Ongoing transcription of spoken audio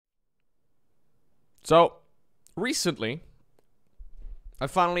So, recently, I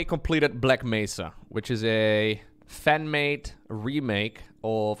finally completed Black Mesa, which is a fan-made remake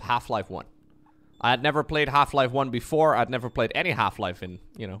of Half-Life 1. I had never played Half-Life 1 before. I'd never played any Half-Life in,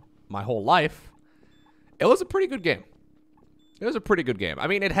 you know, my whole life. It was a pretty good game. It was a pretty good game. I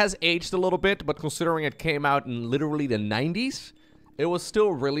mean, it has aged a little bit, but considering it came out in literally the 90s, it was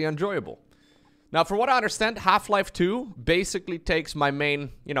still really enjoyable. Now, from what I understand, Half-Life 2 basically takes my main,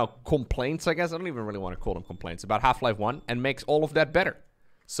 you know, complaints, I guess. I don't even really want to call them complaints about Half-Life 1 and makes all of that better.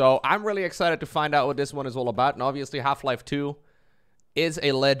 So, I'm really excited to find out what this one is all about. And obviously, Half-Life 2 is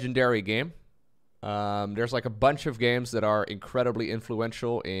a legendary game. There's like a bunch of games that are incredibly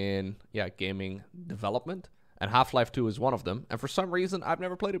influential in, yeah, gaming development. And Half-Life 2 is one of them. And for some reason, I've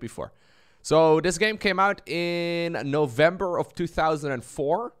never played it before. So, this game came out in November of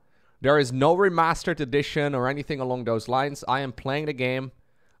 2004. There is no remastered edition or anything along those lines. I am playing the game,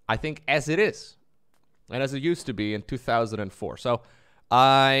 I think, as it is. And as it used to be in 2004. So,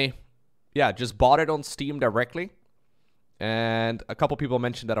 I, yeah, just bought it on Steam directly. And a couple people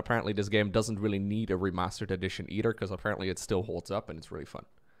mentioned that apparently this game doesn't really need a remastered edition either. Because apparently it still holds up and it's really fun.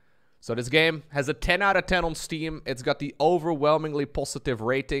 So this game has a 10 out of 10 on Steam. It's got the overwhelmingly positive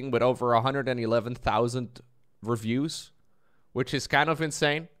rating with over 111,000 reviews. Which is kind of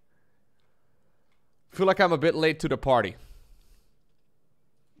insane. I feel like I'm a bit late to the party.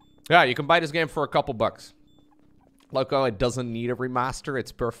 Yeah, you can buy this game for a couple bucks. Lowko, it doesn't need a remaster.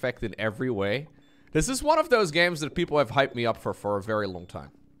 It's perfect in every way. This is one of those games that people have hyped me up for a very long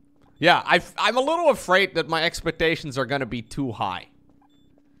time. Yeah, I'm a little afraid that my expectations are going to be too high.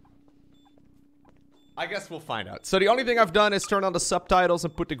 I guess we'll find out. So the only thing I've done is turn on the subtitles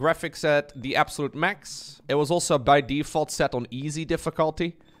and put the graphics at the absolute max. It was also by default set on easy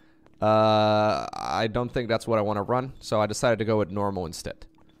difficulty. I don't think that's what I want to run, so I decided to go with normal instead.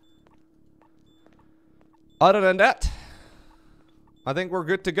 Other than that, I think we're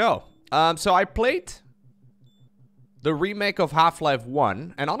good to go. So I played the remake of Half-Life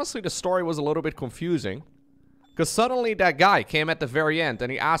 1, and honestly the story was a little bit confusing. Because suddenly that guy came at the very end,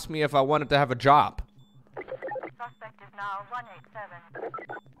 and he asked me if I wanted to have a job. Suspect is now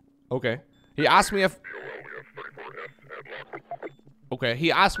 187. Okay. He asked me if... Okay,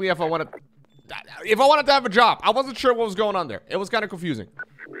 he asked me if I wanted to have a job. I wasn't sure what was going on there. It was kind of confusing.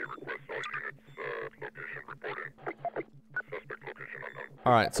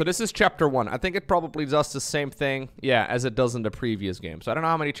 Alright, so this is chapter 1. I think it probably does the same thing, yeah, as it does in the previous game. So I don't know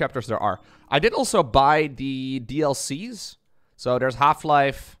how many chapters there are. I did also buy the DLCs. So there's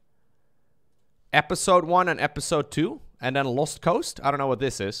Half-Life Episode 1 and Episode 2. And then Lost Coast. I don't know what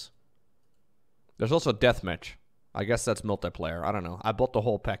this is. There's also Deathmatch. I guess that's multiplayer. I don't know. I bought the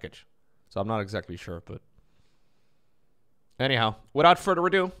whole package. So I'm not exactly sure, but... Anyhow, without further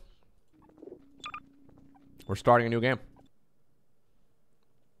ado... We're starting a new game.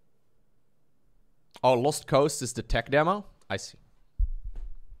 Oh, Lost Coast is the tech demo? I see.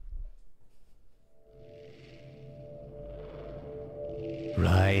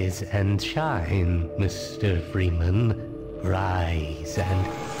 Rise and shine, Mr. Freeman. Rise and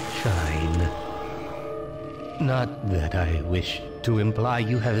shine. Not that I wish to imply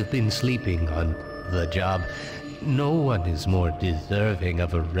you have been sleeping on the job. No one is more deserving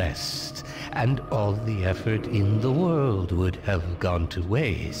of a rest, and all the effort in the world would have gone to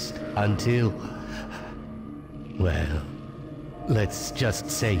waste until... Well, let's just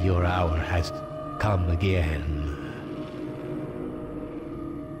say your hour has come again.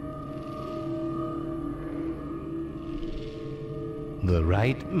 The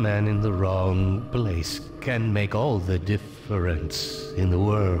right man in the wrong place can make all the difference in the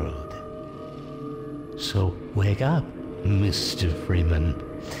world. So wake up, Mr. Freeman.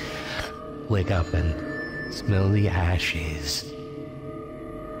 Wake up and smell the ashes.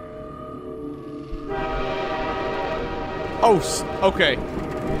 Oh, okay.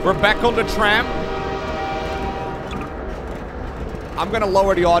 We're back on the tram. I'm gonna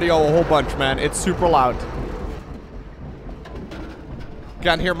lower the audio a whole bunch, man. It's super loud.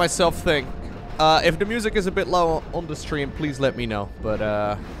 Can't hear myself think. If the music is a bit low on the stream, please let me know.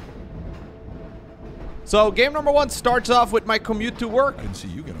 But, So, game number 1 starts off with my commute to work. I didn't see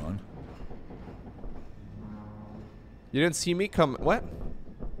you get on. You didn't see me come... What?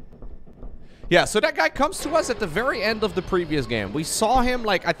 Yeah, so that guy comes to us at the very end of the previous game. We saw him,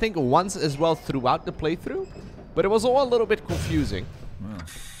 like, I think once as well throughout the playthrough. But it was all a little bit confusing. Well,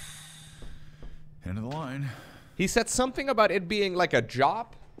 end of the line. He said something about it being like a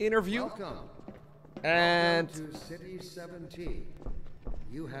job interview. Welcome. And... Welcome to City 17.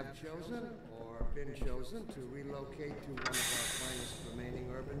 You have chosen or been chosen to relocate to one of our finest remaining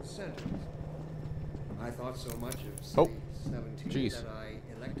urban centers. I thought so much of Oh, City 17 jeez. that I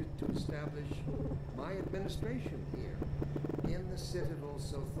elected to establish my administration here in the citadel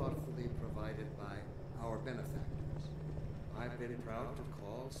so thoughtfully provided by our benefactors. I've been proud to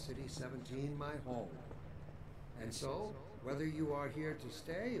call City 17 my home. And so, whether you are here to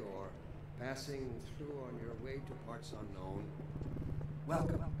stay or passing through on your way to parts unknown,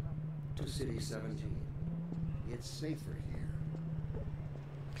 welcome to City 17. It's safer here.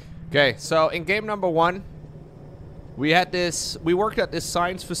 Okay, so in game number 1, we worked at this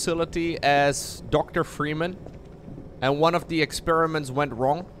science facility as Dr. Freeman, and one of the experiments went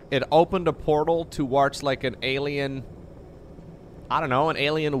wrong. It opened a portal towards like an alien, I don't know, an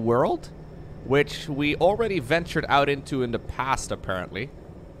alien world, which we already ventured out into in the past apparently.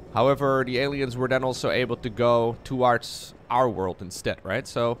 However, the aliens were then also able to go towards our world instead, right?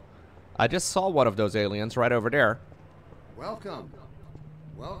 So I just saw one of those aliens right over there. Welcome.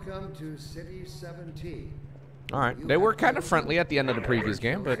 Welcome to City 17. Alright, they were kind of friendly at the end of the previous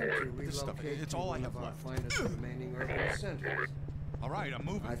game, but... This stuff, it's all I have left. Remaining urban centers. All right, I'm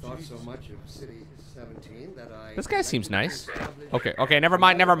moving. I thought so Jesus. much of City 17 that I... This guy seems nice. Okay, okay, never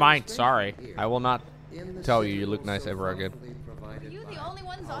mind. Sorry. I will not tell you look nice ever again. Are you the only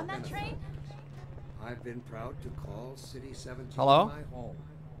ones on that train? I've been proud to call City 17 Hello? my home.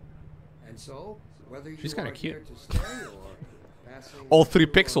 And so, whether She's you kinda are cute. here to stay or passing All 3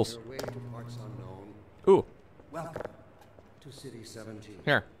 through on pixels. your way to parts unknown, Ooh, welcome to City 17.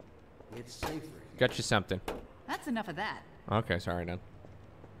 here. It's safer here. Got you something. That's enough of that. Okay, sorry then.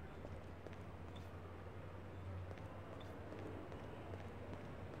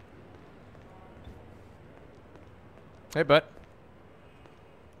 Hey, bud.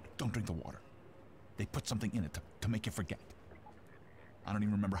 Don't drink the water. They put something in it to make you forget. I don't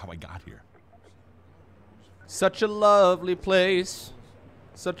even remember how I got here. Such a lovely place.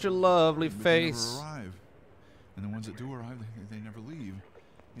 Such a lovely But they face. never arrive. And the ones that do arrive, they never leave.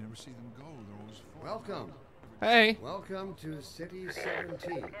 You never see them go. They're always full. Welcome. Hey. Welcome to City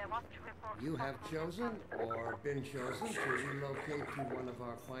 17. You have chosen or been chosen to relocate to one of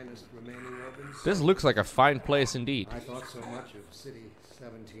our finest remaining urban This looks like a fine place indeed. I thought so much of City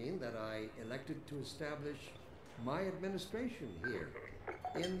 17 that I elected to establish my administration here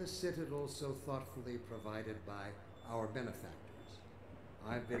in the citadel so thoughtfully provided by our benefactors.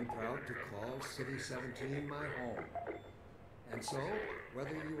 I've been proud to call City 17 my home. And so,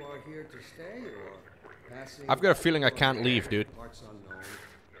 whether you are here to stay or passing... I've got a feeling I can't leave, dude. Parts unknown,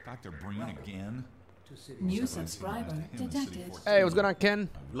 Dr. Breen again? to City New 17. subscriber detected. Hey, what's going on, Ken?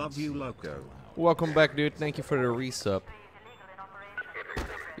 Love you, Lowko. Welcome back, dude. Thank you for the resub.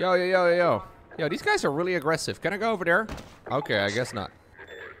 Yo. Yo, these guys are really aggressive. Can I go over there? Okay, I guess not.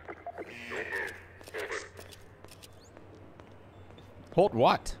 Hold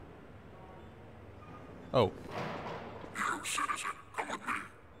what? Oh.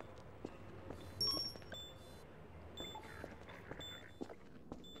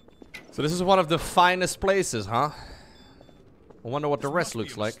 So this is one of the finest places, huh? I wonder what the This rest must be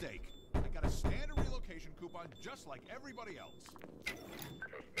looks a like. mistake. I got a standard relocation coupon just like everybody else.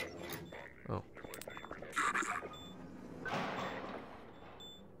 Oh.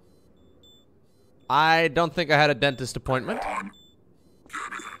 I don't think I had a dentist appointment.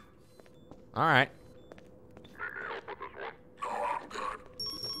 Alright.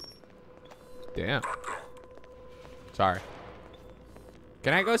 Damn. Sorry.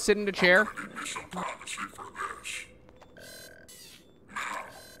 Can I go sit in the chair?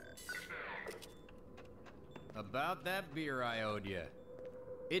 About that beer I owed you.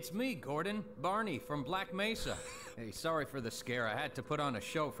 It's me, Gordon. Barney from Black Mesa. Hey, sorry for the scare. I had to put on a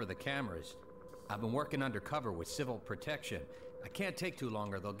show for the cameras. I've been working undercover with civil protection. I can't take too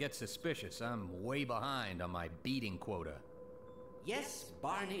long or they'll get suspicious. I'm way behind on my beating quota. Yes,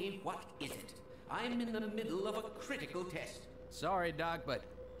 Barney, what is it? I'm in the middle of a critical test. Sorry, Doc, but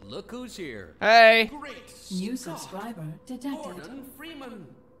look who's here. Hey! Great New Scott! subscriber detected. Gordon Freeman!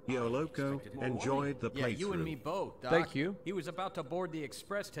 Yo, Lowko, enjoyed the playthrough. Yeah, you and me both, Doc. Thank you. He was about to board the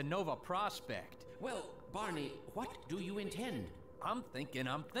express to Nova Prospect. Well, Barney, what do you intend? I'm thinking.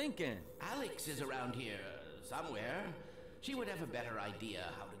 Alex is around here somewhere. She would have a better idea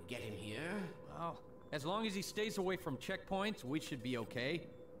how to get him here. Well, as long as he stays away from checkpoints, we should be okay.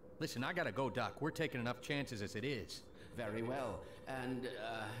 Listen, I gotta go, Doc. We're taking enough chances as it is. Very well. And,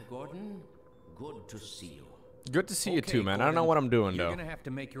 Gordon, good to see you. Good to see you Okay, too, man. I don't know Gordon, what I'm doing, You're though. gonna have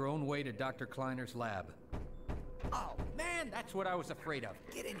to make your own way to Dr. Kleiner's lab. Oh, man, that's what I was afraid of.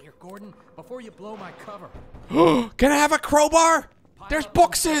 Get in here, Gordon, before you blow my cover. Can I have a crowbar? Pile There's up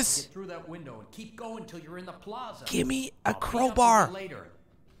some stuff, boxes! Get through that window and keep going till you're in the plaza. Give me a I'll meet up with you crowbar. later.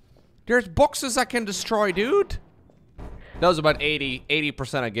 There's boxes I can destroy, dude. That was about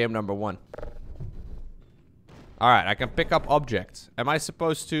 80% of game number 1. Alright, I can pick up objects. Am I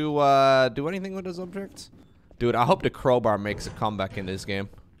supposed to do anything with those objects? Dude, I hope the crowbar makes a comeback in this game.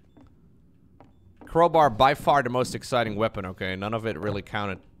 Crowbar, by far the most exciting weapon, okay? None of it really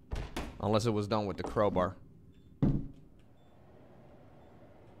counted. Unless it was done with the crowbar.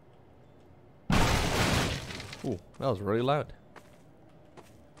 Ooh, that was really loud.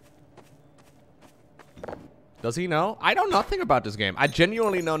 Does he know? I know nothing about this game. I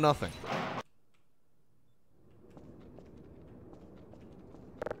genuinely know nothing.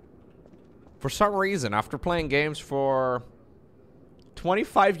 For some reason, after playing games for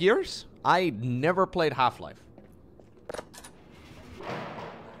 25 years, I never played Half-Life.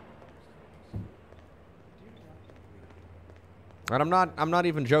 And I'm not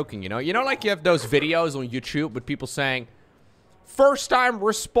even joking, you know? You know, like you have those videos on YouTube with people saying, first time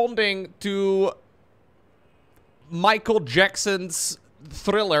responding to Michael Jackson's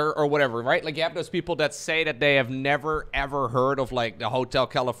Thriller or whatever, right? Like you have those people that say that they have never ever heard of like the Hotel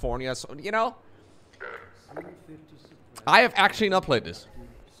California, so, you know? I have actually not played this.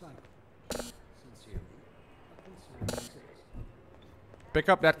 Pick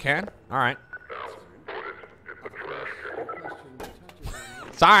up that can? Alright.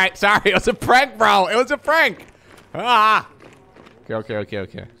 Sorry, it was a prank, bro. It was a prank. Ah.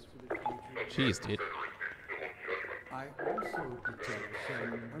 Okay. Jeez, dude.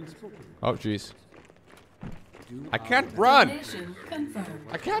 Oh, jeez. I can't run.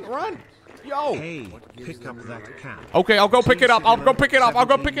 I can't run. Yo. Hey, pick up that can. Okay, I'll go pick it up. I'll go pick it up. I'll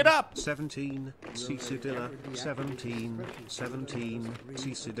go pick it up. 17, Cicidilla, 17, 17,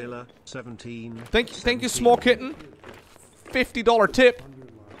 Cicidilla, 17. Thank you, small kitten. $50 tip.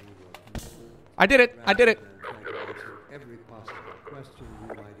 I did it. I did it.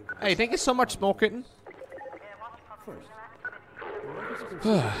 Hey, thank you so much, small kitten.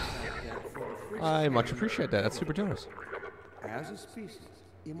 I much appreciate that. That's super generous. As a species,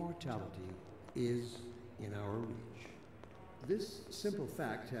 immortality is in our reach. This simple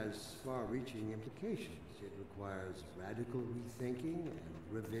fact has far-reaching implications. It requires radical rethinking and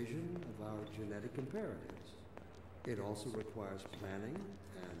revision of our genetic imperatives. It also requires planning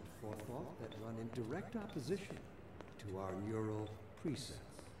and forethought that run in direct opposition to our neural precepts.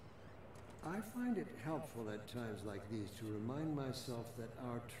 I find it helpful at times like these to remind myself that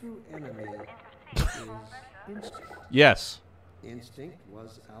our true enemy is instinct. Yes. Instinct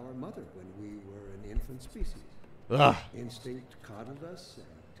was our mother when we were an infant species. Ugh. Instinct coddled us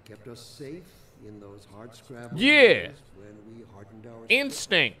and kept us safe in those hard-scrabble Yeah. days when we hardened our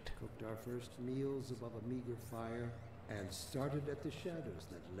Instinct. spirits, cooked our first meals above a meager fire, and started at the shadows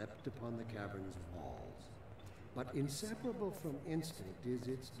that leapt upon the cavern's walls. But inseparable from instinct is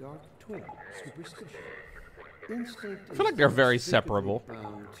its dark twin, superstition. Instinct I feel like they're very separable.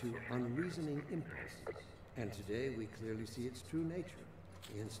 bound to unreasoning impulses, and today we clearly see its true nature.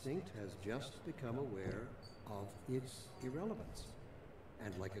 Instinct has just become aware of its irrelevance,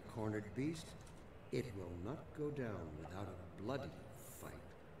 and like a cornered beast, it will not go down without a bloody fight.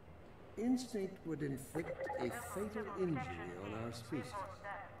 Instinct would inflict a fatal injury on our species.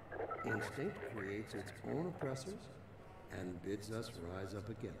 Instinct creates its own oppressors and bids us rise up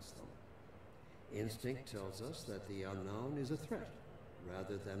against them. Instinct tells us that the unknown is a threat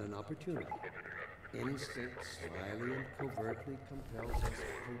rather than an opportunity. Instinct slyly and covertly compels us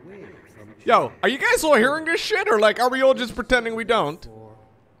away from Yo, are you guys all hearing this shit, or like, are we all just pretending we don't?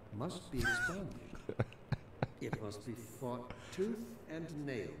 Must be expunged. It must be fought tooth and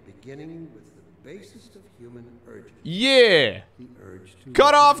nail, beginning with the basest of human urges. Yeah. The urge to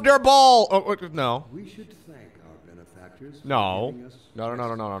Cut off their ball. Oh, no. We should thank our benefactors No. for giving us No.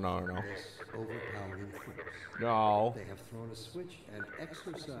 this overpowering force. No. They have thrown a switch and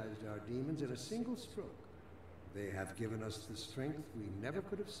exorcised our demons in a single stroke. They have given us the strength we never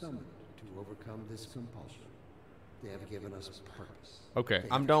could have summoned to overcome this compulsion. They have given us purpose. Okay, They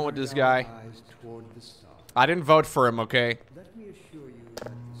I'm have done with turned this our guy. eyes toward the stars. I didn't vote for him, okay? Let me assure you that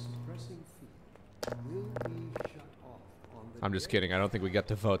the suppressing field will be shut off on the I'm just day kidding. I don't think we get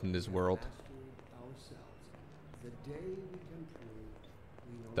to vote in this we world. master ourselves. The day we can prove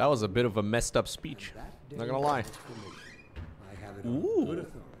we know That was a bit of a messed up speech. that day Not gonna lie. of exclamation, I have it on Ooh. good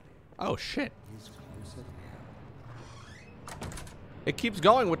authority. Oh, shit. Is close at hand. It keeps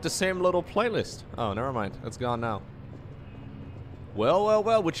going with the same little playlist. Oh, never mind. It's gone now. Well.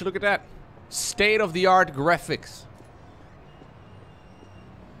 Would you look at that? State-of-the-art graphics.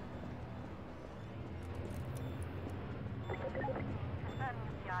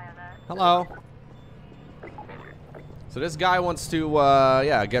 Hello. So this guy wants to,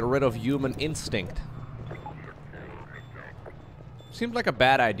 yeah, get rid of human instinct. Seems like a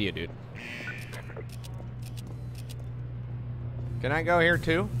bad idea, dude. Can I go here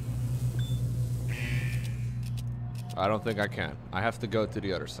too? I don't think I can. I have to go to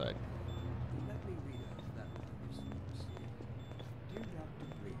the other side. Let me read out that letter. Dear Dr.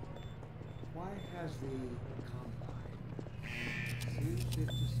 Green, why has the Combine seen fit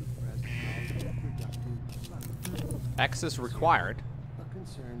to suppress our reproductive life? Access required. A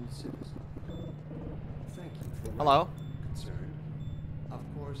concerned citizen. Thank you for Hello. concern. Of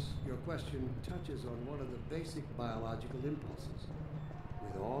course, your question touches on one of the basic biological impulses,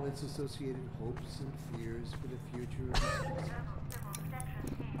 with all its associated hopes and fears for the future of the species.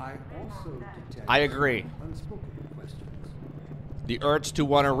 I also detect I agree. unspoken questions. The urge to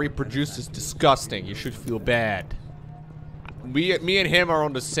want to reproduce is disgusting. You should feel bad. Me and him are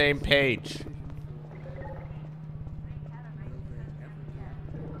on the same page.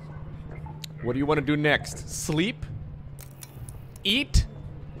 What do you want to do next? Sleep? Eat?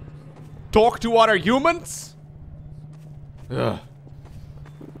 Talk to other humans? Ugh.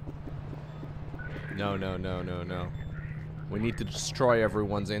 No, no, no, no, no. We need to destroy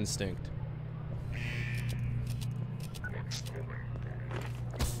everyone's instinct.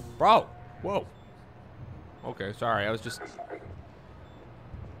 Bro! Whoa. Okay, sorry, I was just...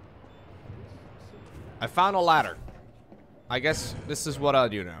 I found a ladder. I guess this is what I'll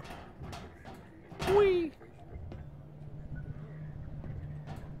do now. Whee!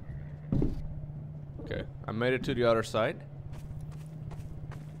 Okay, I made it to the other side.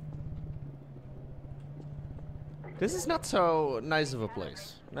 This is not so nice of a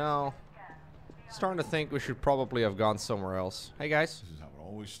place. No. Starting to think we should probably have gone somewhere else. Hey guys. This is how it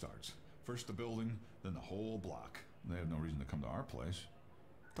always starts. First the building, then the whole block. They have no reason to come to our place.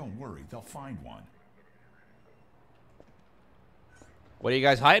 Don't worry, they'll find one. What are you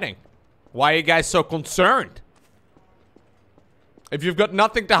guys hiding? Why are you guys so concerned? If you've got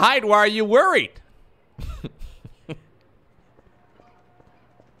nothing to hide, why are you worried?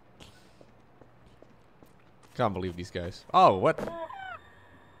 Can't believe these guys. Oh, what?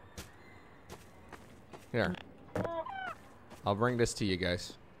 Here. I'll bring this to you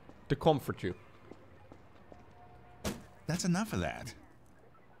guys. To comfort you. That's enough of that.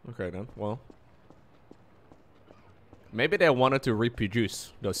 Okay then, well. Maybe they wanted to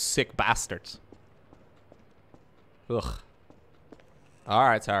reproduce. Those sick bastards. Ugh.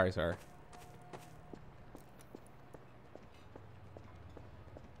 Alright, sorry.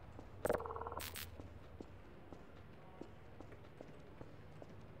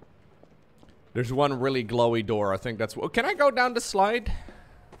 There's one really glowy door. I think that's... Can I go down the slide?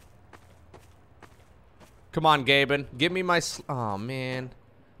 Come on, Gaben. Give me my... Oh, man.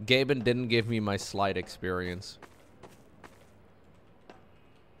 Gaben didn't give me my slide experience.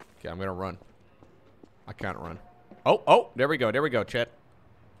 Okay, I'm gonna run. I can't run. Oh, there we go, Chet.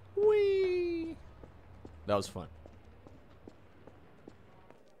 Whee! That was fun.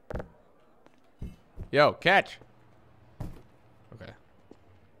 Yo, catch! Okay.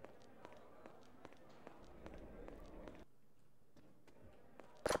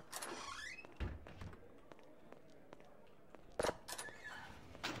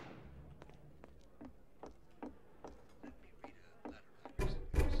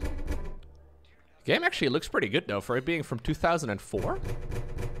 Game actually looks pretty good though for it being from 2004.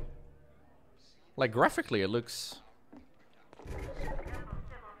 Like graphically it looks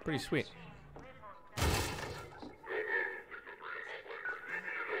pretty sweet.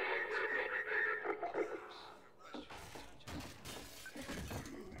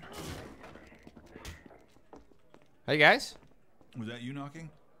 Hey guys. Was that you knocking?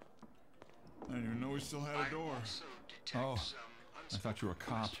 I didn't even know we still had a door. Oh, I thought you were a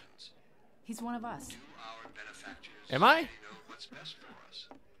cop. He's one of us. Am I?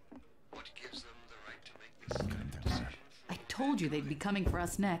 I told you they'd be coming for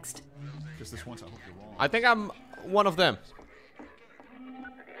us next. Just this once, I hope you're wrong. I think I'm one of them.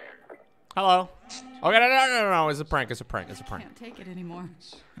 Hello. Okay, no, it's a prank, Can't take it anymore.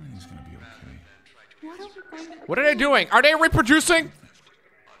 Everything's gonna be okay. What are we going to... What are they doing? Are they reproducing?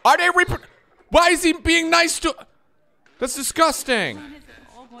 Why is he being nice to... That's disgusting. When is it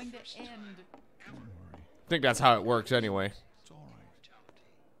all going to end? I think that's how it works anyway.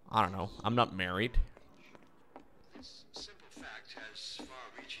 I don't know. I'm not married.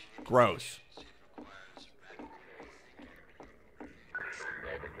 Gross.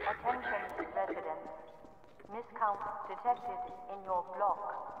 Attention residents. Miscount detected in your block.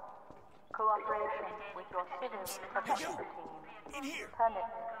 Cooperation with your civil protection team. In here! Permit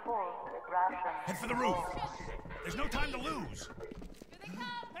full ration. Head for the roof! There's no time to lose!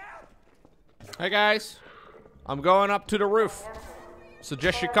 Hey guys, I'm going up to the roof.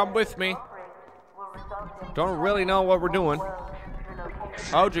 Suggest you come with me. Don't really know what we're doing.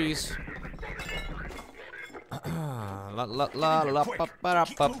 Oh jeez. La la la la pa pa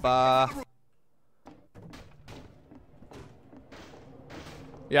pa pa.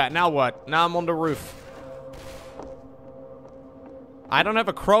 Yeah, now what? Now I'm on the roof. I don't have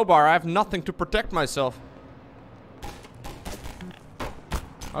a crowbar. I have nothing to protect myself.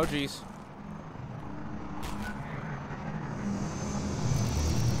 Oh jeez.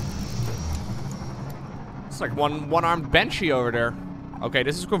 It's like one-armed Banshee over there. Okay,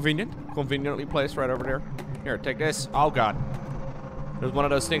 this is convenient. Conveniently placed right over there. Here, take this. Oh god. There's one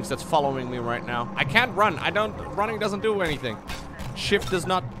of those things that's following me right now. I can't run. Running doesn't do anything. Shift does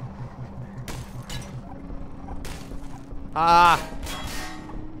not. Ah.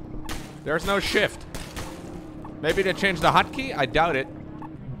 There's no shift. Maybe they changed the hotkey? I doubt it.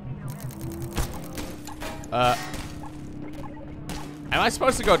 Am I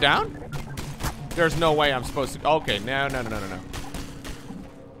supposed to go down? There's no way I'm supposed to. Okay, no.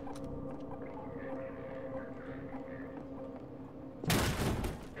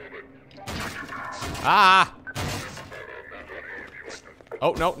 Ah!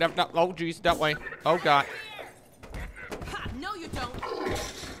 Oh, no. Oh, jeez, that way. Oh, God. Ha, no, you don't.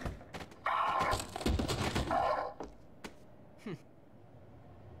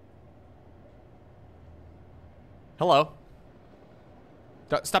 Hello.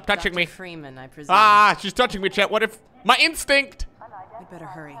 Stop touching me. Freeman, I presume. Ah, she's touching me, Chet. What if... My instinct! We better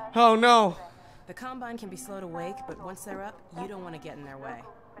hurry. Oh, no. The Combine can be slow to wake, but once they're up, you don't want to get in their way.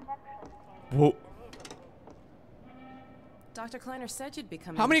 Whoa. Dr. Kleiner said you'd be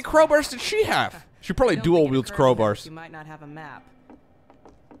coming. How many crowbars did she have? She probably dual wields crowbars. You might not have a map.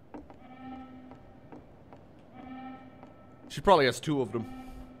 She probably has 2 of them.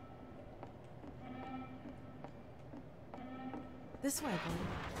 This way,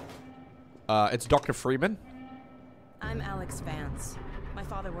 boy. It's Dr. Freeman. I'm Alex Vance. My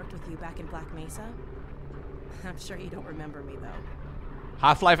father worked with you back in Black Mesa. I'm sure you don't remember me, though.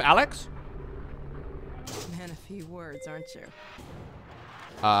 Half-Life Alex? Man, a few words, aren't you?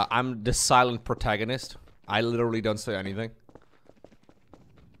 I'm the silent protagonist. I literally don't say anything.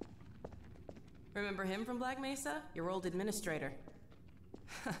 Remember him from Black Mesa? Your old administrator.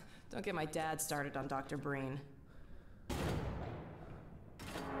 Don't get my dad started on Dr. Breen.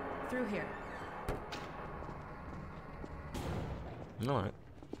 Through here. Alright.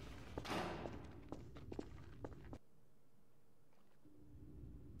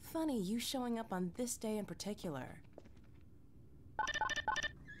 Funny, you showing up on this day in particular.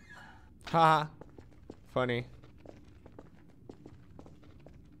 Haha. Funny.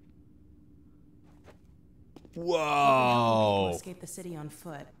 Whoa. People escape the city on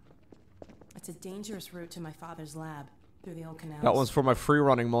foot. It's a dangerous route to my father's lab through the old canals. That one's for my free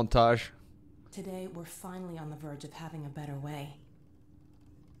running montage. Today, we're finally on the verge of having a better way.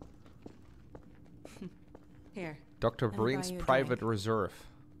 Here. Dr. Breen's private reserve.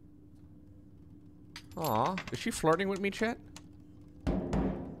 Aw, is she flirting with me, Chet?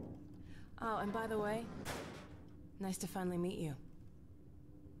 Oh, and by the way, nice to finally meet you.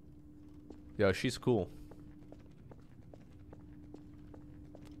 Yo, she's cool.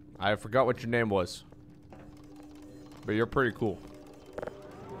 I forgot what your name was. But you're pretty cool.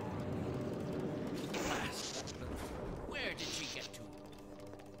 Where did she get to?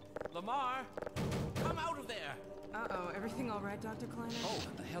 Lamar, come out of there! Uh-oh, everything all right, Dr. Kleiner? Oh,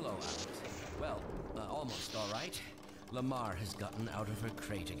 hello, Alex. Well, almost all right. Lamar has gotten out of her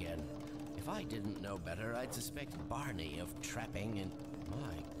crate again. If I didn't know better, I'd suspect Barney of trapping and...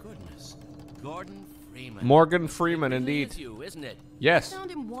 My goodness. Gordon Freeman. Morgan Freeman, indeed. It's you, isn't it? Yes. I found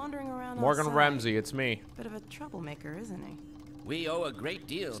him wandering around Morgan outside. Ramsey, it's me. Bit of a troublemaker, isn't he? We owe a great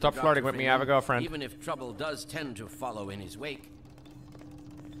deal Stop to flirting Dr. with me, Freeman, have a girlfriend. Even if trouble does tend to follow in his wake.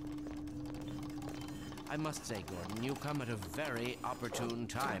 I must say, Gordon, you come at a very opportune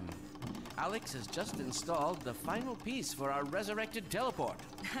time. Alex has just installed the final piece for our resurrected teleport.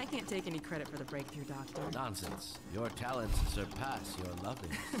 I can't take any credit for the breakthrough, Doctor. Nonsense. Your talents surpass your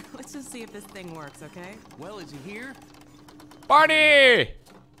loveliness. Let's just see if this thing works, okay? Well, is he here? Barney!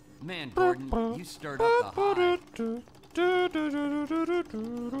 Man, Gordon, you stirred up the hive.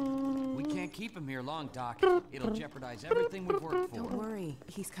 We can't keep him here long, Doc. It'll jeopardize everything we've worked for. Don't worry.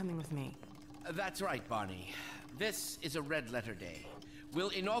 He's coming with me. That's right, Barney. This is a red letter day. We'll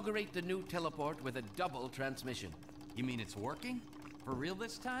inaugurate the new teleport with a double transmission. You mean it's working? For real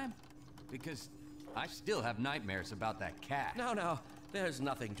this time? Because I still have nightmares about that cat. No, there's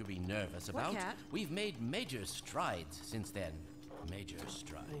nothing to be nervous about. cat? We've made major strides since then. Major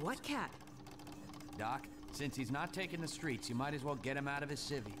strides. What cat? Doc, since he's not taking the streets, you might as well get him out of his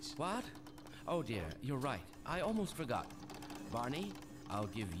civvies. What? Oh dear, you're right. I almost forgot. Barney, I'll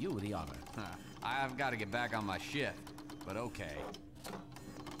give you the honor. I've got to get back on my shift, but okay.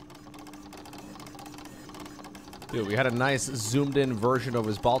 Dude, we had a nice zoomed in version of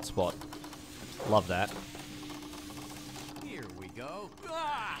his bald spot. Love that. Here we go.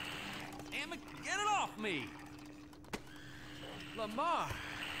 Ah! Damn it, get it off me! Lamar,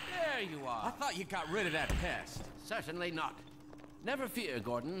 there you are. I thought you got rid of that pest. Certainly not. Never fear,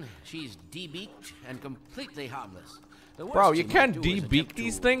 Gordon. She's debeaked and completely harmless. The worst Bro, you thing can't do is debeak attempt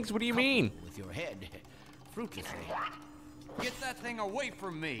these to things? What do you couple mean? With your head, fruitlessly. Get that thing away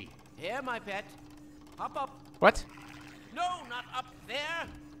from me. Here, my pet. Hop up. What? No, not up there.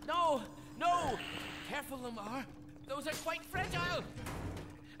 No. Careful, Lamar. Those are quite fragile.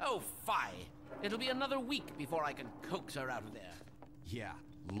 Oh, fie. It'll be another week before I can coax her out of there. Yeah,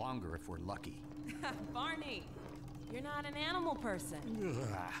 longer if we're lucky. Barney, you're not an animal person.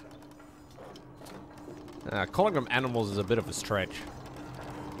 Calling them animals is a bit of a stretch.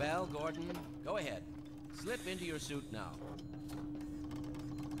 Well, Gordon, go ahead. Slip into your suit now.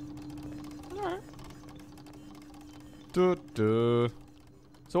 Alright.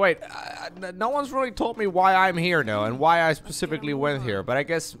 So wait, no one's really told me why I'm here now and why I specifically went here. But I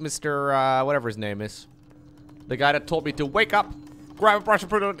guess Mr. Whatever his name is, the guy that told me to wake up, grab a brush and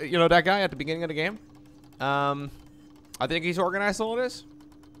put it, you know, that guy at the beginning of the game. I think he's organized all this.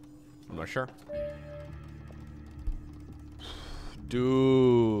 I'm not sure.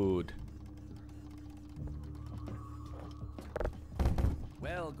 Dude.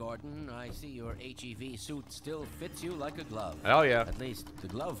 Well, Gordon, I see your HEV suit still fits you like a glove. Hell yeah. At least the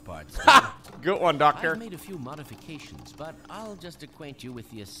glove part's Ha! Good one, Doctor. I've made a few modifications, but I'll just acquaint you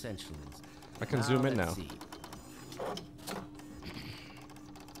with the essentials. I can zoom in now. Let's see.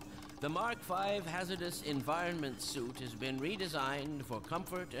 The Mark V hazardous environment suit has been redesigned for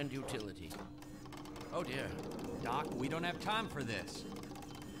comfort and utility. Oh dear. Doc, we don't have time for this.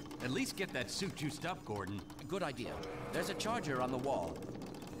 At least get that suit juiced up, Gordon. Good idea. There's a charger on the wall.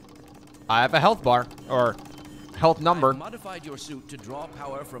 I have a health bar, or health number. I've modified your suit to draw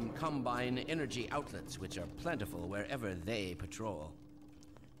power from Combine energy outlets, which are plentiful wherever they patrol.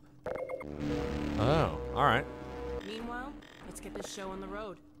 Oh, alright. Meanwhile, let's get this show on the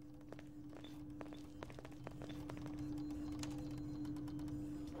road.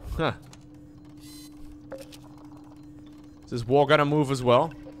 Huh. Is this wall gonna move as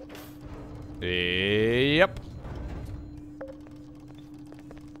well? Yep.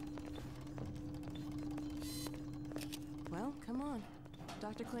 Well, come on.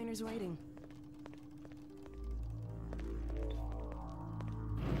 Dr. Kleiner waiting.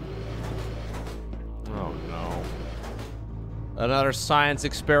 Oh no. Another science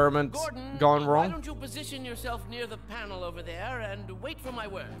experiment Gordon, gone why wrong? don't you position yourself near the panel over there and wait for my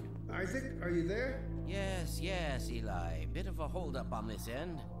word? Isaac, are you there? Yes, Eli. Bit of a holdup on this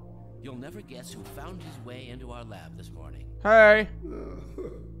end. You'll never guess who found his way into our lab this morning. Hey.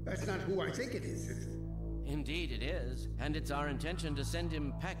 That's not who I think it is. Indeed it is, and it's our intention to send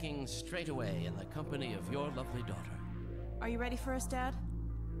him packing straight away in the company of your lovely daughter. Are you ready for us, Dad?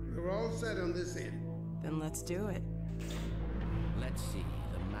 We're all set on this end. Then let's do it. Let's see.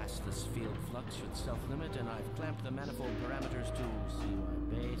 The massless field flux should self-limit, and I've clamped the manifold parameters to CY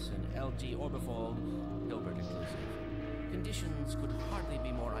base and LT orbifold, Hilbert inclusive. Conditions could hardly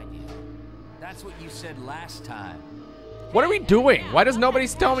be more ideal. That's what you said last time. What are we doing? Why does nobody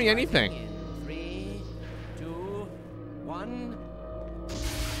tell me anything? In 3, 2, 1.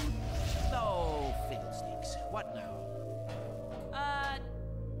 No, fiddlesticks. What now?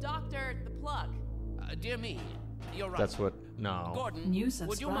 Doctor, the plug. Dear me, you're right. That's what. No. Gordon, New would you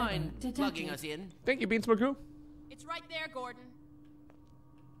subscriber mind detected. plugging us in? Thank you, Beans McGoo. It's right there, Gordon.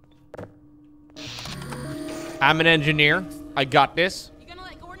 I'm an engineer. I got this. You gonna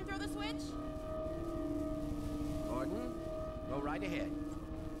let Gordon throw the switch? Gordon, go right ahead.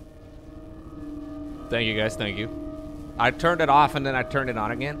 Thank you, guys. Thank you. I turned it off and then I turned it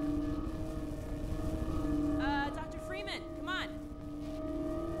on again. Dr. Freeman, come on.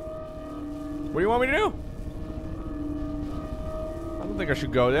 What do you want me to do? I don't think I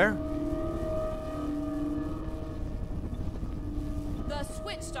should go there. The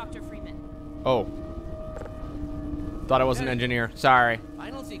switch, Dr. Freeman. Oh. Thought I was an engineer. Sorry.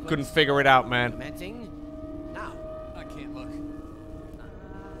 Final sequence. Couldn't figure it out, man. Commencing now. I can't look.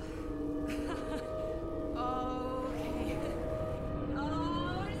 Okay.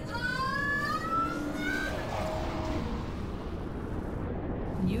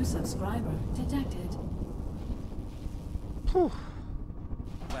 New subscriber detected.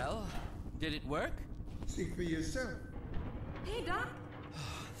 Well, did it work? See for yourself. Hey, Doc.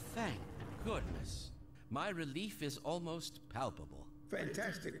 Thank goodness. My relief is almost palpable.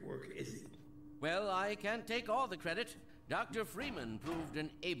 Fantastic work, Izzy. Well, I can't take all the credit. Dr. Freeman proved an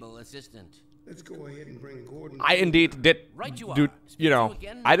able assistant. Let's go ahead and bring Gordon. I indeed did. Right you Dude, are. you know,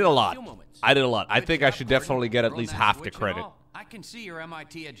 Again I did a in lot. few moments. I did a lot. I Good think I job, should Gordon. definitely get at Throwing least that half the switch and credit. all. I can see your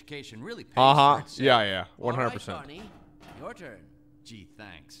MIT education really pays Uh-huh. for itself. Yeah, All right, 100%. Barney, your turn. Gee,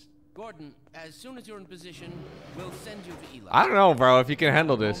 thanks. Gordon, as soon as you're in position, we'll send you to Eli. I don't know, bro, if you can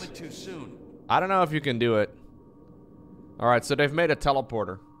handle this. Moment too soon. I don't know if you can do it. Alright, so they've made a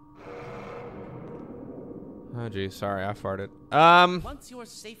teleporter. Oh, geez, sorry, I farted. Once you're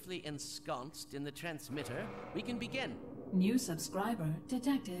safely ensconced in the transmitter, we can begin. New subscriber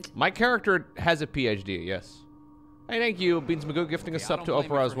detected. My character has a PhD, yes. Hey, thank you, Beans Magoo, gifting a Okay, I sub don't to blame you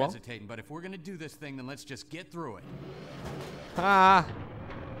Oprah for as well. hesitating, but if we're gonna do this thing, then let's just get through it. Ah.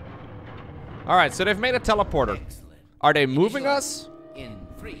 Alright, so they've made a teleporter. Excellent. Are they moving Initialize us? In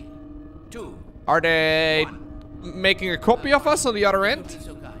 3, 2, Are they making a copy of us on the other end? be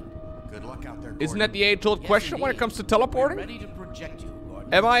so kind. Good luck out there, Isn't that Gordon. the age-old Yes, question when it indeed. comes to We're teleporting? ready to project you,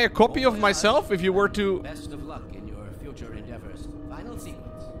 Gordon. Am I a copy of Open myself eyes. if you were to... Best of luck in your future endeavors. Final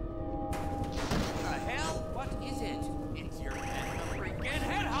sequence. The hell? What is it? It's your head, the freaking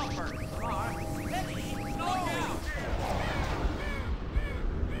headhopper. Lamar, ready, look out!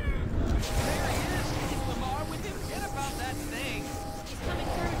 There he is. It's Lamar with him. Forget about that thing. He's coming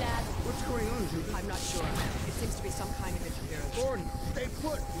through, Dad. What's going on, Judy? I'm not sure. It seems to be some kind of interference. Gordon, stay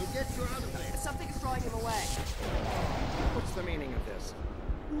put. We'll get you out of there. Something's drawing him away. What's the meaning of this?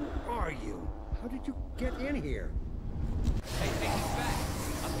 Who are you? How did you get in here? Hey, take these back.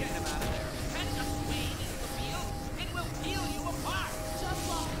 I'm getting him out of there. Can just wade into the field, it will peel you apart! Just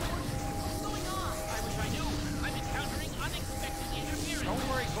off, Gordon. What's going on? I wish I knew. I'm encountering unexpected interference. Don't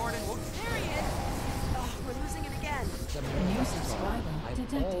worry, Gordon. We'll... There he is. Oh, we're losing it again. New subscriber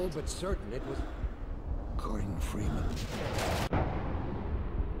I'm all detected. but certain it was Gordon Freeman.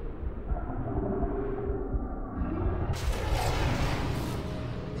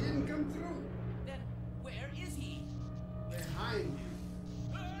 He didn't come through. Then where is he? Behind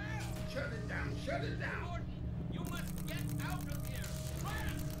you. Shut it down. Shut it down. Gordon, you must get out of here.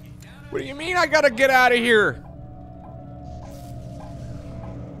 What do you mean I gotta get out of here?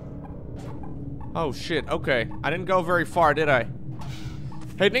 Oh shit, okay. I didn't go very far, did I?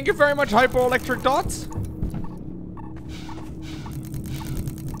 Hey, thank you very much, Hypoelectric Dots.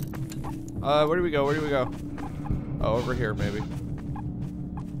 Where do we go? Where do we go? Oh, over here, maybe.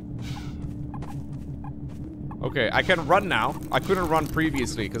 Okay, I can run now. I couldn't run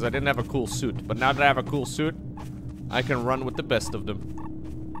previously because I didn't have a cool suit. But now that I have a cool suit, I can run with the best of them.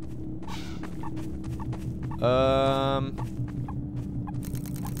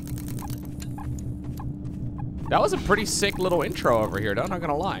 That was a pretty sick little intro over here, though, not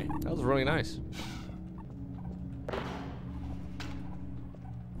gonna lie. That was really nice.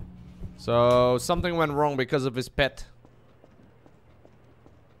 So, something went wrong because of his pet.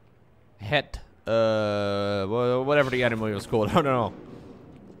 Whatever the animal was called, I don't know.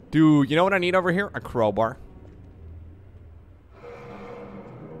 Dude, you know what I need over here? A crowbar.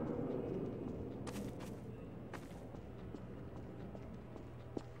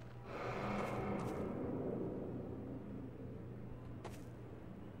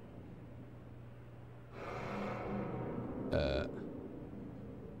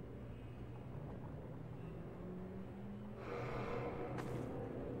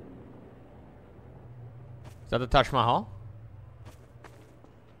 Is that the Taj Mahal?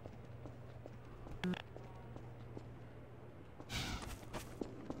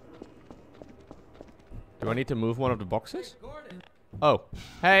 Do I need to move one of the boxes? Oh,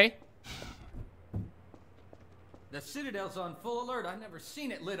 hey. The Citadel's on full alert. I've never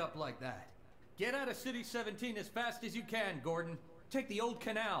seen it lit up like that. Get out of City 17 as fast as you can, Gordon. Take the old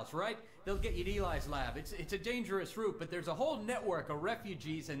canals, right? They'll get you to Eli's lab. It's a dangerous route, but there's a whole network of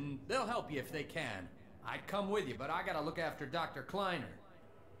refugees, and they'll help you if they can. I'd come with you, but I gotta look after Dr. Kleiner.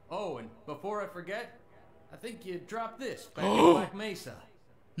 Oh, and before I forget, I think you dropped this back in Black Mesa.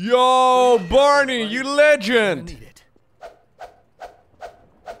 Yo, Barney, you legend! Need it.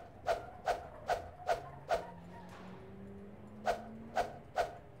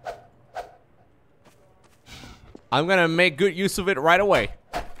 I'm gonna make good use of it right away.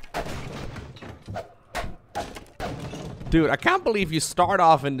 Dude, I can't believe you start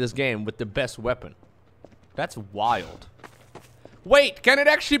off in this game with the best weapon. That's wild. Wait, can it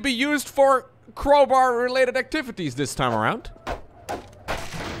actually be used for crowbar-related activities this time around?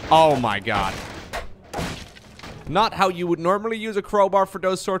 Oh my god. Not how you would normally use a crowbar for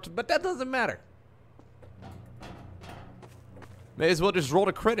those sorts of, but that doesn't matter. May as well just roll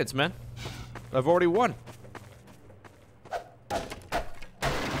the credits, man. I've already won.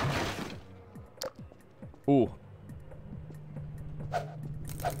 Ooh.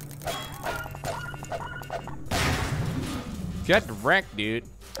 Get wrecked, dude.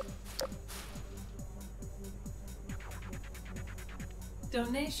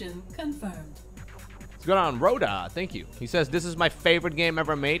 Donation confirmed. What's going on, Rhoda? Thank you. He says, this is my favorite game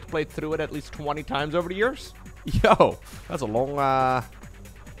ever made. Played through it at least 20 times over the years. Yo, that's a long,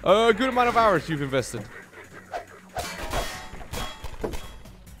 good amount of hours you've invested.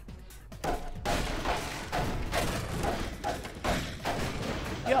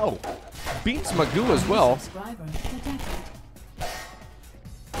 Yo, beats Magoo as well.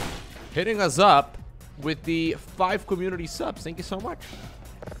 Hitting us up with the 5 community subs. Thank you so much.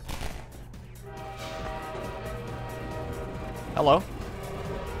 Hello.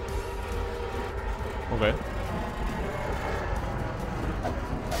 Okay.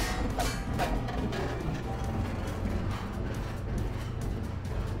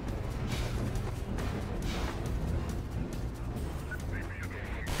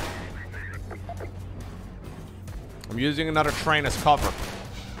 I'm using another train as cover.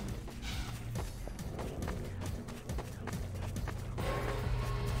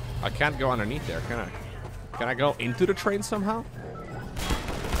 I can't go underneath there, can I? Can I go into the train somehow?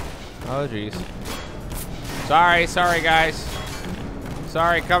 Oh, jeez. Sorry, guys.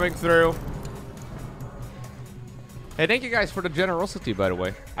 Sorry, coming through. Hey, thank you guys for the generosity, by the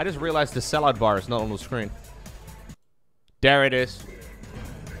way. I just realized the sellout bar is not on the screen. There it is.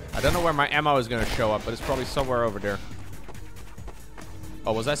 I don't know where my ammo is going to show up, but it's probably somewhere over there.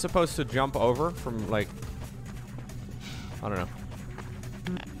 Oh, was I supposed to jump over from, like... I don't know.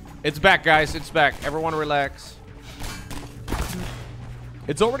 It's back, guys. It's back. Everyone relax.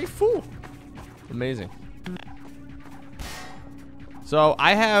 It's already full. Amazing. So,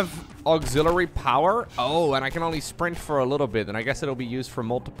 I have auxiliary power. Oh, and I can only sprint for a little bit. And I guess it'll be used for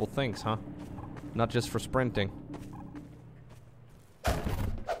multiple things, huh? Not just for sprinting.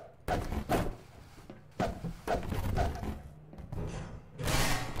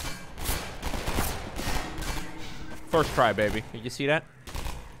 First try, baby. Did you see that?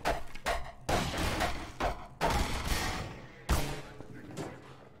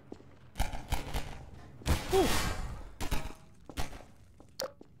 Whew.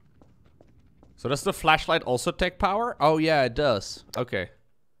 So does the flashlight also take power? Oh yeah, it does. Okay.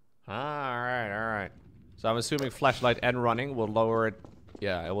 Alright. So I'm assuming flashlight and running will lower it.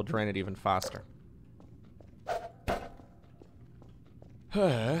 Yeah, it will drain it even faster.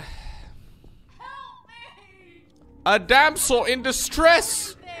 A damsel in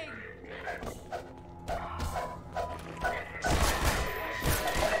distress! They'll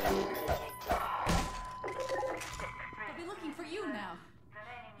be looking for you now.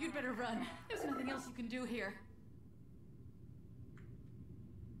 You'd better run. There's nothing else you can do here.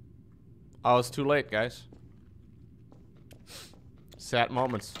 Oh, it's too late, guys. Sad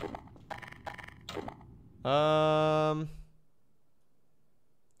moments. I'm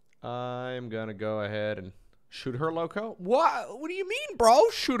gonna go ahead and shoot her, Lowko? What? What do you mean,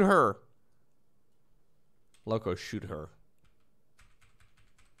 bro? Shoot her. Lowko, shoot her.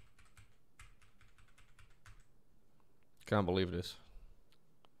 Can't believe this.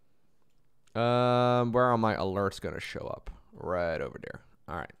 Where are my alerts gonna show up? Right over there.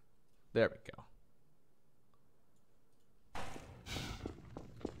 Alright. There we go.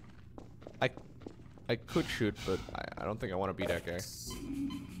 I could shoot, but I don't think I want to be that guy.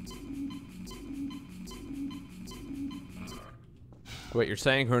 Wait, you're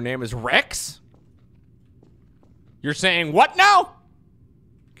saying her name is Rex? You're saying what now?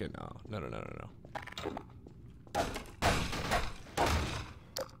 Okay, no.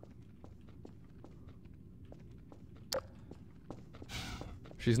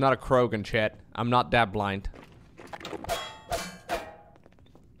 She's not a Krogan, chat. I'm not that blind.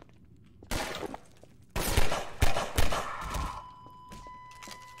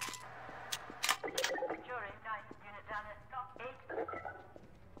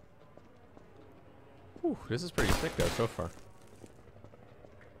 Whew, this is pretty sick though so far.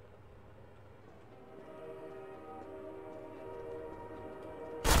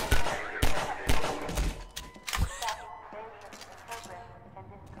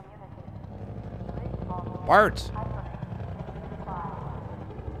 Bart!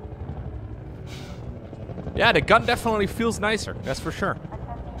 Yeah, the gun definitely feels nicer, that's for sure.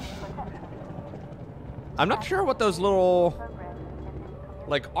 I'm not sure what those little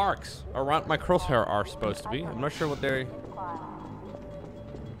like arcs around my crosshair are supposed to be. I'm not sure what they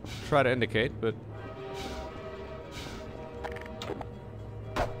try to indicate, but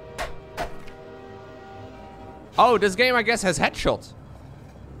oh, this game I guess has headshots.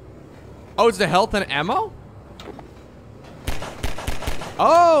 Oh, it's the health and ammo?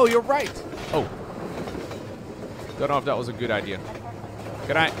 Oh, you're right. Oh. Don't know if that was a good idea.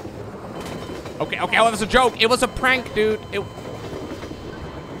 Good night. Okay, okay, oh, it was a joke. It was a prank, dude.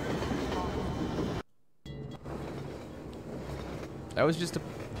 That was just a...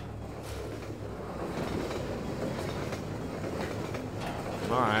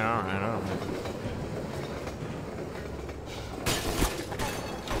 Alright, alright, alright.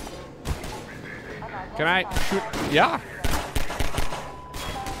 Can I shoot? Yeah.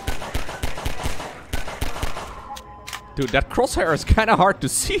 Dude, that crosshair is kind of hard to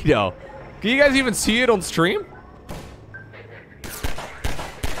see, though. Can you guys even see it on stream?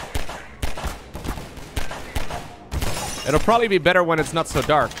 It'll probably be better when it's not so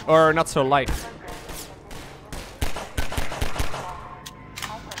dark, or not so light.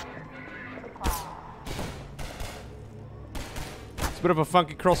 It's a bit of a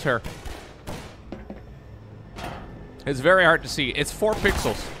funky crosshair. It's very hard to see. It's 4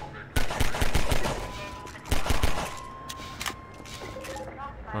 pixels.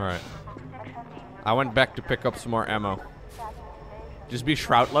 Alright. I went back to pick up some more ammo. Just be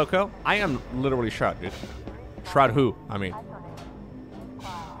Shroud, Lowko? I am literally Shroud, dude. Shroud who? I mean.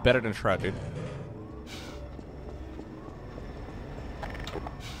 Better than Shroud, dude.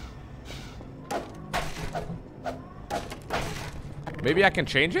 Maybe I can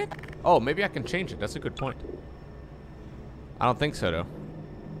change it? Oh, maybe I can change it. That's a good point. I don't think so, though.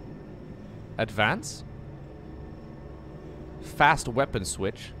 Advance? Fast weapon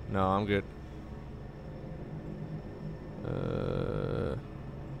switch? No, I'm good.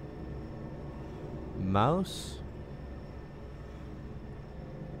 Mouse?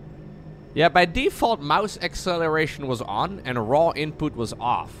 Yeah, by default, mouse acceleration was on and raw input was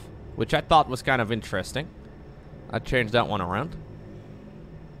off, which I thought was kind of interesting. I changed that one around.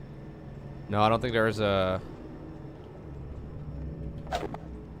 No, I don't think there's a...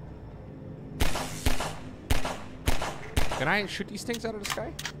 Can I shoot these things out of the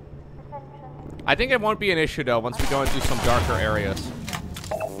sky? I think it won't be an issue, though, once we go into some darker areas.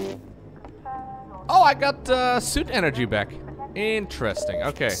 Oh, I got suit energy back. Interesting.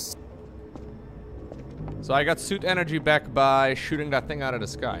 Okay. So I got suit energy back by shooting that thing out of the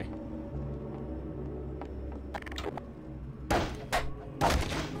sky.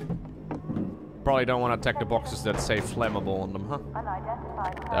 Probably don't want to attack the boxes that say flammable on them, huh?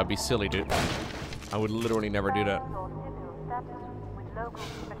 That'd be silly, dude. I would literally never do that.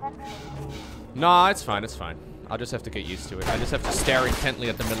 No, it's fine, it's fine. I'll just have to get used to it. I just have to stare intently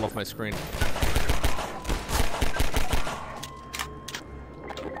at the middle of my screen.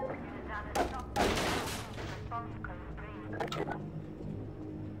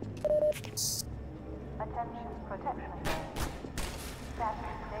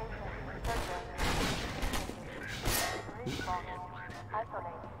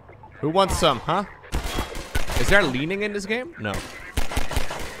 Who wants some, huh? Is there leaning in this game? No.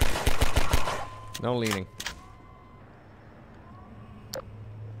 No leaning.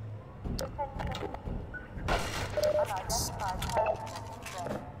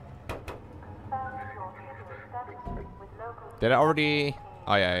 Did I already...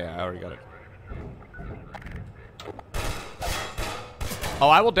 Oh, yeah, I already got it. Oh,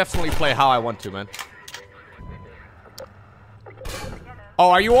 I will definitely play how I want to, man. Oh,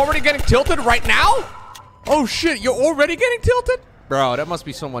 are you already getting tilted right now? Oh, shit, you're already getting tilted? Bro, that must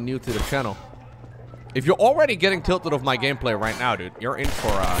be someone new to the channel. If you're already getting tilted of my gameplay right now, dude, you're in for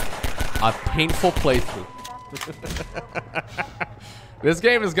a painful playthrough. This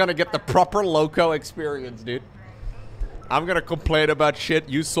game is gonna get the proper Lowko experience, dude. I'm gonna complain about shit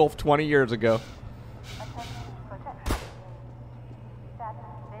you solved 20 years ago.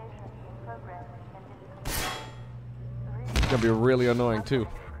 It's gonna be really annoying, too.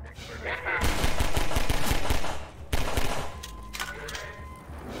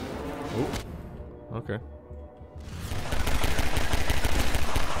 Ooh. Okay.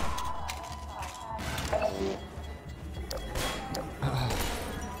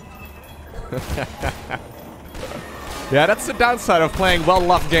 Yeah, that's the downside of playing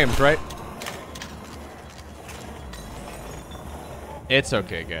well-loved games, right? It's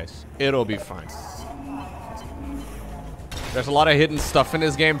okay, guys. It'll be fine. There's a lot of hidden stuff in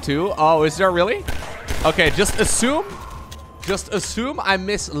this game, too. Oh, is there really? Okay, just assume I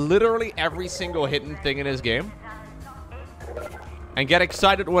miss literally every single hidden thing in this game. And get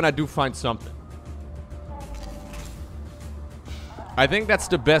excited when I do find something. I think that's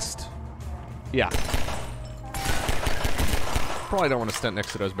the best. Yeah. Probably don't want to stand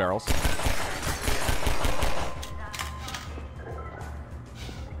next to those barrels.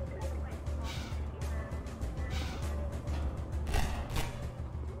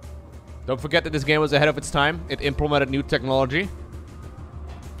 Don't forget that this game was ahead of its time. It implemented new technology.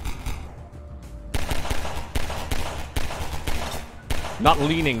 Not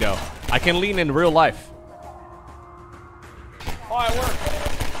leaning, though. I can lean in real life. Oh, it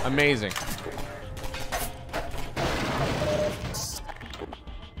worked. Amazing.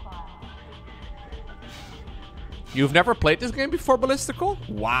 You've never played this game before, Ballistical?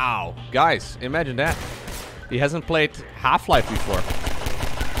 Wow. Guys, imagine that. He hasn't played Half-Life before.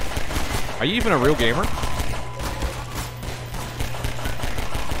 Are you even a real gamer?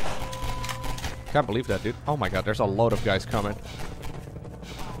 Can't believe that, dude. Oh my god, there's a load of guys coming.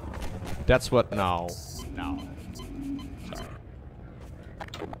 That's what... No. No. Sorry.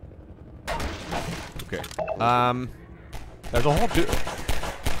 Okay. There's a whole dude.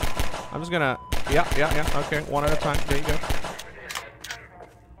 I'm just gonna... Yeah. Okay, one at a time. There you go.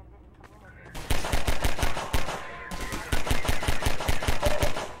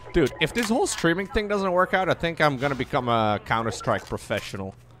 Dude, if this whole streaming thing doesn't work out, I think I'm gonna become a Counter-Strike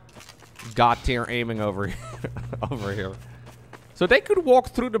professional. God tier aiming over here. Over here. So they could walk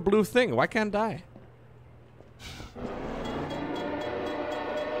through the blue thing. Why can't I?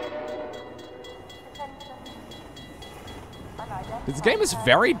 This game is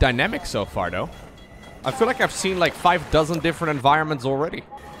very dynamic so far, though. I feel like I've seen like 6 different environments already.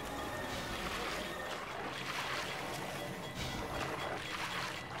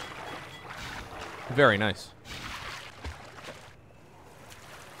 Very nice.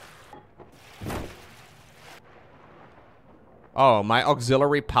 Oh, my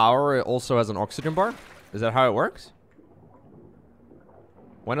auxiliary power also has an oxygen bar? Is that how it works?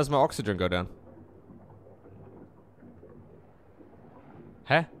 When does my oxygen go down?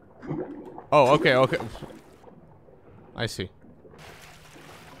 Huh? Oh, okay. I see.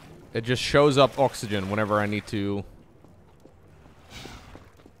 It just shows up oxygen whenever I need to...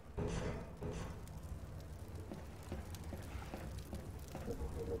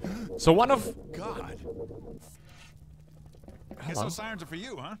 So one of... God. Guess those sirens are for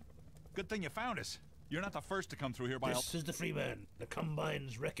you, huh? Good thing you found us. You're not the first to come through here by... This is the Freeman. The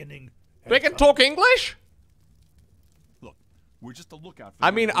Combine's reckoning. They can talk English? Look, we're just a lookout for...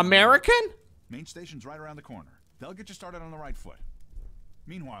 I mean, American? Main station's right around the corner. They'll get you started on the right foot.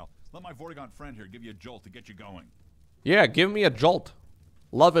 Meanwhile, let my Vortigaunt friend here give you a jolt to get you going. Yeah, give me a jolt.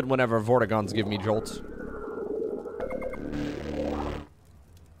 Love it whenever Vortigaunts give me jolts.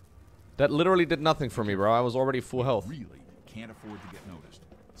 That literally did nothing for me, bro. I was already full health. Really can't afford to get noticed.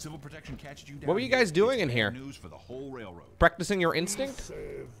 Civil protection catches you down. What were you guys doing in here? News for the whole railroad. Practicing your instinct?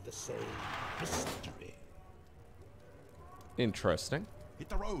 Serve the same mystery. Interesting. Hit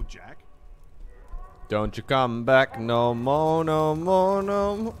the road, Jack. Don't you come back no more, no more,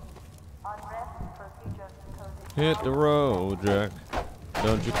 no more. Hit the road, Jack.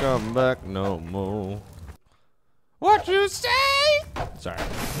 Don't you come back no more. What you say? Sorry.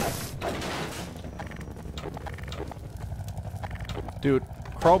 Dude,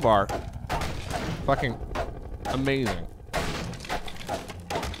 crowbar. Fucking amazing.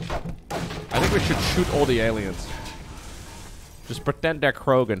 I think we should shoot all the aliens. Just pretend they're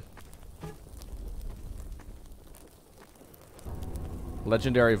Krogan.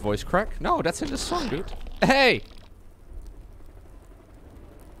 Legendary voice crack? No, that's in the song, dude. Hey!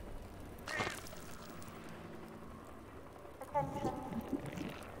 Attention.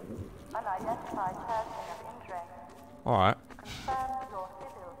 Unidentified person of interest. Alright. Confirm your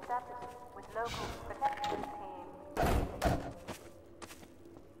civil status with local protection team.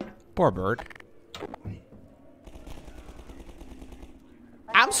 Poor bird.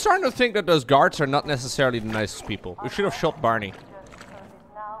 I'm starting to think that those guards are not necessarily the nicest people. We should have shot Barney.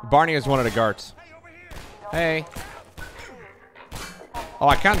 Barney is one of the guards. Hey. Oh,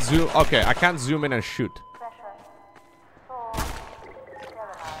 I can't zoom. Okay, I can't zoom in and shoot.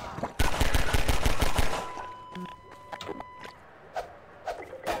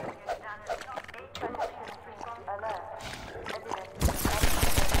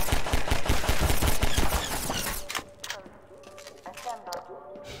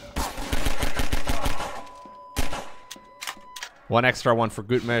 One extra one for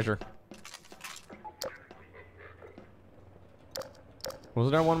good measure.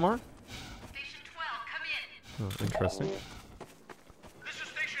 Wasn't there one more? Station 12, come in. Oh, interesting. This is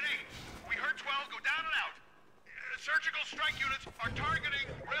Station 8. We heard 12 go down and out. Surgical strike units are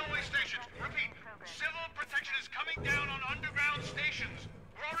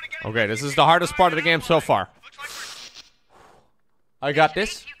Okay, this is the hardest part of the game so far. I got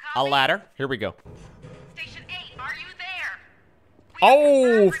this. A ladder. Here we go. Station 8, are you there?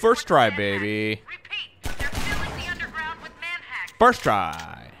 Oh, first try, baby. Repeat, they're filling the underground with manhacks. First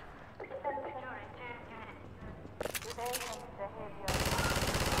try.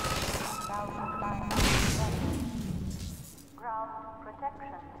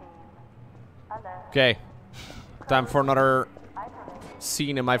 Okay. Time for another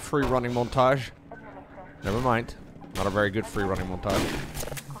scene in my free running montage. Never mind. Not a very good free running montage.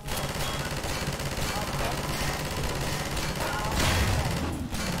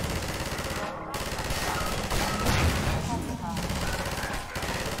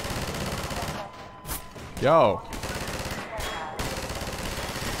 Yo.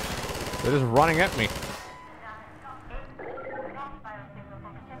 They're just running at me.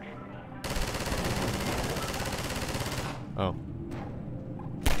 Oh.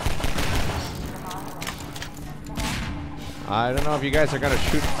 I don't know if you guys are gonna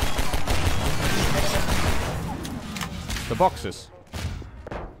shoot the boxes.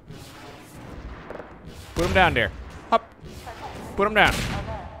 Put them down there. Up. Put them down.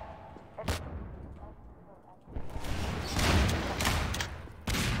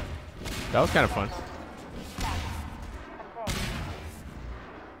 That was kind of fun.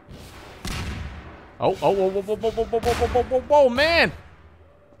 Oh, oh, whoa, whoa, whoa, whoa, whoa, whoa, whoa, whoa, whoa, whoa, man!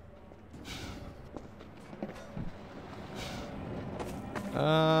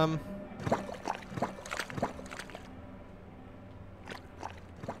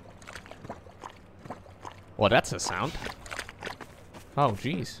 Well, that's a sound. Oh,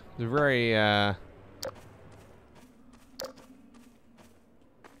 jeez. They're very,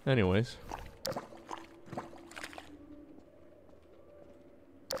 Anyways.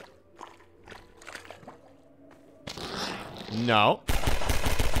 No.